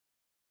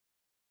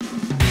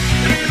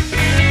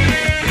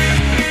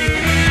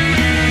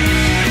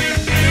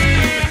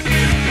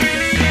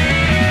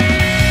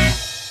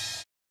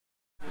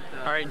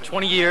Alright, in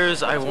 20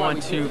 years I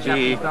want to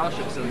be,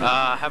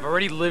 have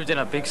already lived in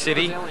a big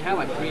city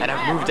and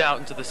have moved out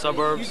into the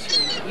suburbs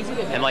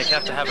and like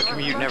have to have a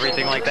commute and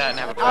everything like that and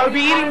have a... I would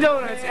be eating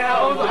donuts and I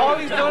own all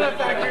these donut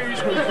factories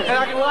and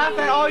I can laugh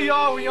at all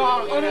y'all when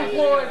y'all are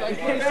unemployed. I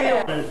can't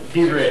see it.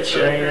 Be rich,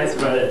 right? That's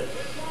about it.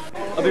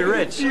 I'll be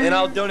rich, and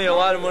I'll donate a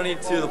lot of money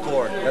to the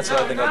poor. That's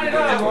what I think I'll be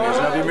doing in 20 years.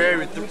 And I'll be married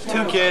with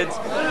 2 kids,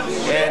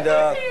 and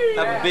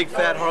have a big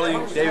fat Harley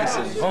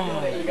Davidson.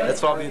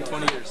 That's what I'll be in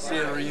 20 years. See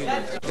you at a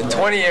reunion. In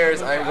 20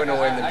 years, I'm going to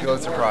win the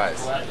Pulitzer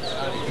Prize. Yeah,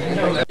 I'm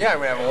going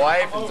to have a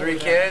wife and 3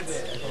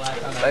 kids,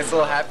 nice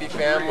little happy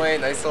family,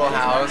 nice little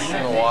house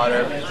in the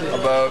water, a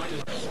boat.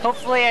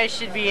 Hopefully I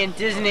should be in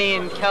Disney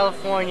in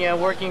California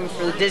working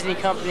for the Disney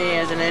company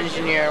as an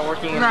engineer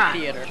working in the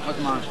theater.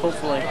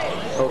 Hopefully.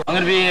 I'm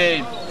going to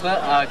be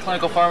a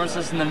clinical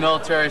pharmacist in the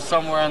military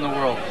somewhere in the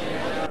world.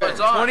 In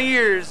 20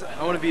 years,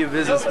 I want to be a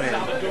businessman,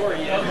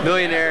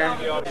 millionaire. I'm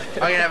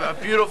going to have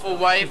a beautiful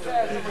wife,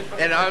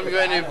 and I'm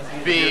going to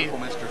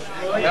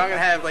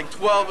have like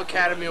 12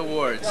 Academy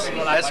Awards.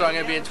 That's what I'm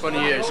going to be in 20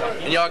 years.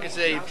 And y'all can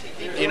say,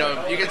 you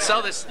know, you can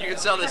sell this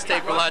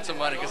tape for lots of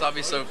money because I'll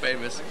be so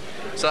famous.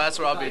 So that's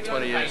where I'll be in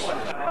 20 years.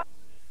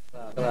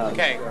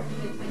 Okay,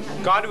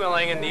 God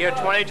willing, in the year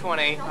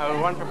 2020, I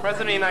will run for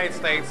President of the United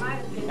States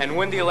and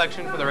win the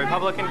election for the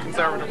Republican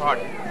Conservative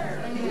Party.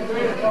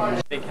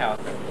 Big house.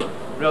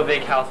 Real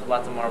big house with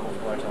lots of marble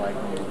floors. I like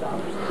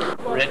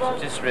rich,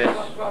 just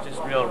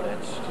real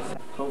rich.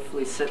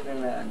 Hopefully sitting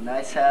in a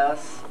nice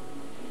house,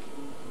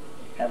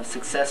 have a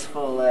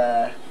successful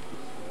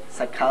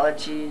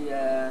psychology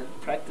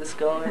practice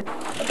going.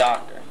 A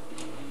doctor.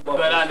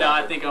 But no,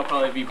 I think I'll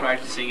probably be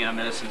practicing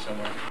medicine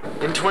somewhere.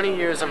 In 20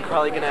 years, I'm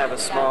probably going to have a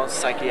small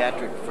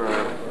psychiatric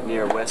firm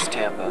near West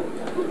Tampa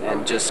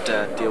and just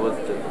deal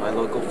with my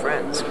local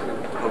friends.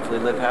 Hopefully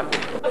live happy.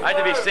 I had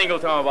to be single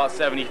till I'm about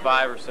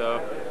 75 or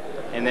so,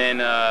 and then,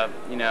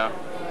 you know,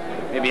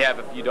 maybe have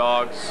a few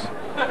dogs,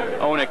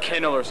 own a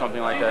kennel or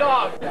something like that.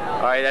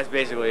 All right, that's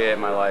basically it in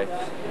my life.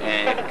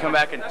 And come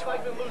back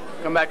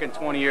in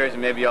 20 years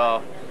and maybe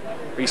I'll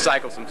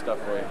recycle some stuff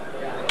for you.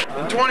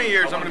 In 20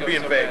 years, I'm going to be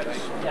in Vegas.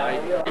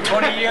 In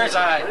 20 years,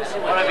 I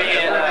want to be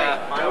in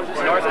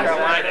North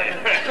Carolina,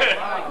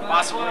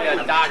 possibly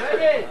a doctor.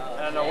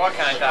 I don't know what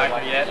kind of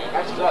doctor yet,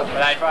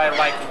 but I'd probably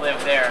like to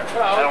live there.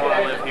 I don't want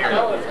to live here.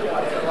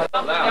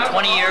 In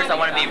 20 years, I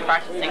want to be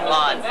practicing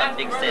law in some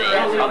big city,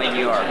 probably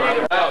New York.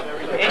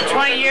 In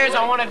 20 years,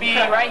 I want to be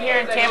right here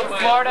in Tampa,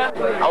 Florida.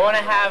 I want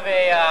to have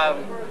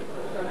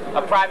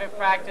a private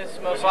practice,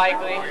 most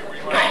likely.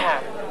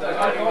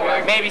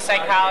 Maybe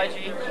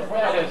psychology.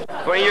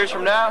 20 years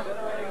from now,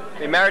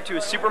 be married to a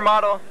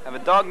supermodel, have a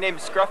dog named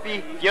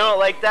Scruffy. If you don't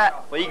like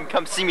that, well, you can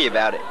come see me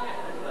about it.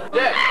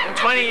 In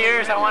 20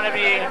 years, I want to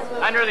be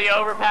under the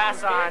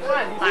overpass on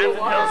Hines and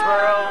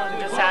Hillsborough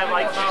and just have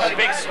like a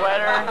big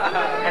sweater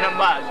and a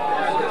mug.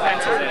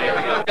 Pencils in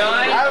it.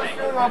 I have a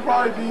feeling I'll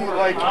probably be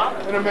like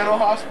in a mental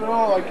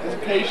hospital, like as a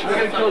patient.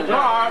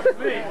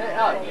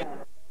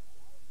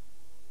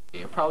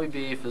 I'll probably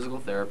be a physical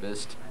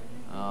therapist,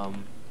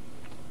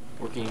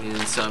 working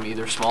in some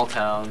either small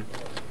town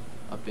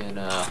up in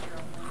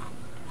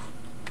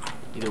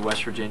either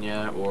West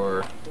Virginia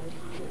or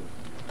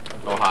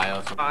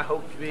Ohio. I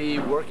hope to be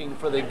working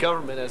for the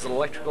government as an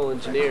electrical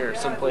engineer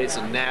someplace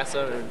in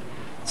NASA or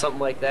something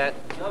like that,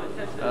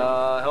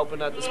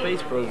 helping out the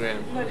space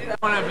program. I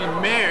want to be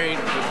married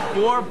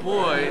with 4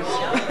 boys,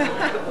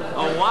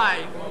 a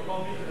wife,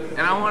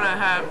 and I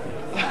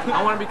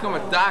want to become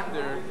a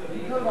doctor.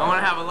 I want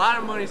to have a lot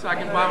of money so I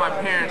can buy my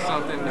parents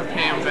something to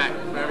pay them back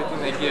for everything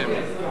they give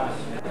me.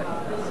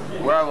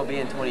 Where I will be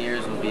in 20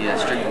 years will be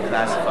strictly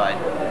classified.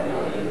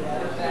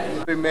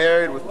 Be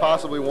married with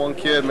possibly 1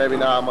 kid, maybe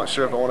not. I'm not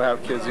sure if I want to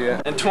have kids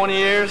yet. In 20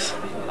 years,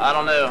 I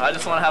don't know. I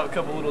just want to have a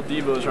couple little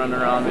Devos running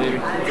around, maybe.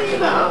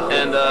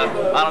 And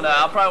I don't know.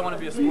 I'll probably want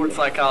to be a sports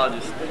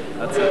psychologist.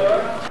 That's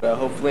it.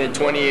 Hopefully in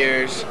 20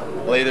 years,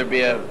 I'll either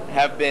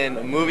have been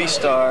a movie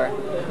star,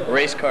 a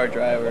race car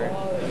driver,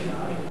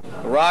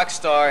 a rock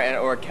star,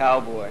 or a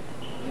cowboy.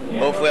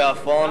 Hopefully I'll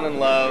fall in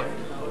love,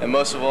 and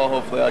most of all,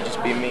 hopefully I'll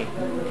just be me.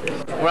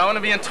 Where I want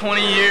to be in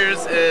 20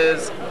 years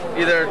is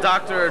either a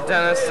doctor or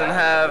dentist and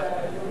have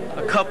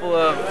a couple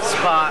of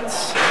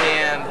spots,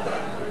 and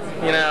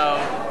you know,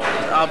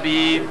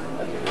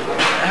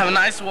 have a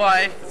nice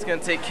wife that's going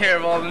to take care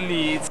of all the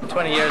needs. In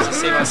 20 years, I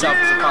see myself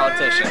as a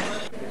politician.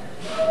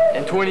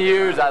 In 20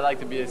 years, I'd like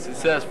to be a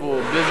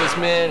successful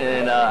businessman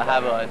and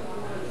have a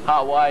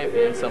hot wife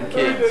and some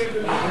kids.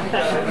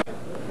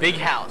 Big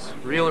house,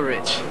 real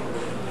rich.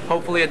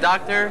 Hopefully a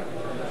doctor,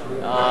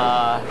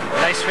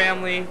 nice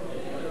family.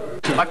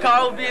 My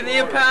car will be in the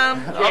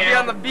impound. I'll be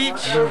on the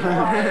beach,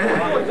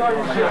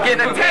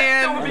 getting a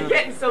tan. We'll be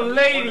getting some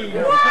ladies.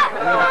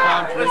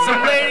 With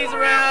some ladies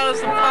around,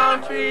 some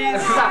palm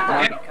trees.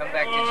 Come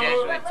back to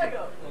Jesuit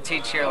to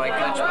teach here like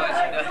Coach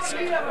was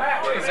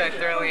because I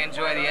thoroughly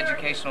enjoy the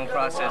educational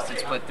process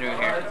that's put through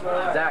here.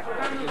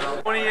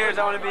 Exactly. 20 years,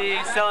 I want to be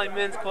selling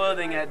men's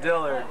clothing at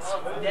Dillard's.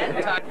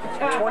 In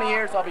 20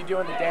 years, I'll be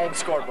doing the dang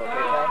scorebook,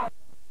 okay?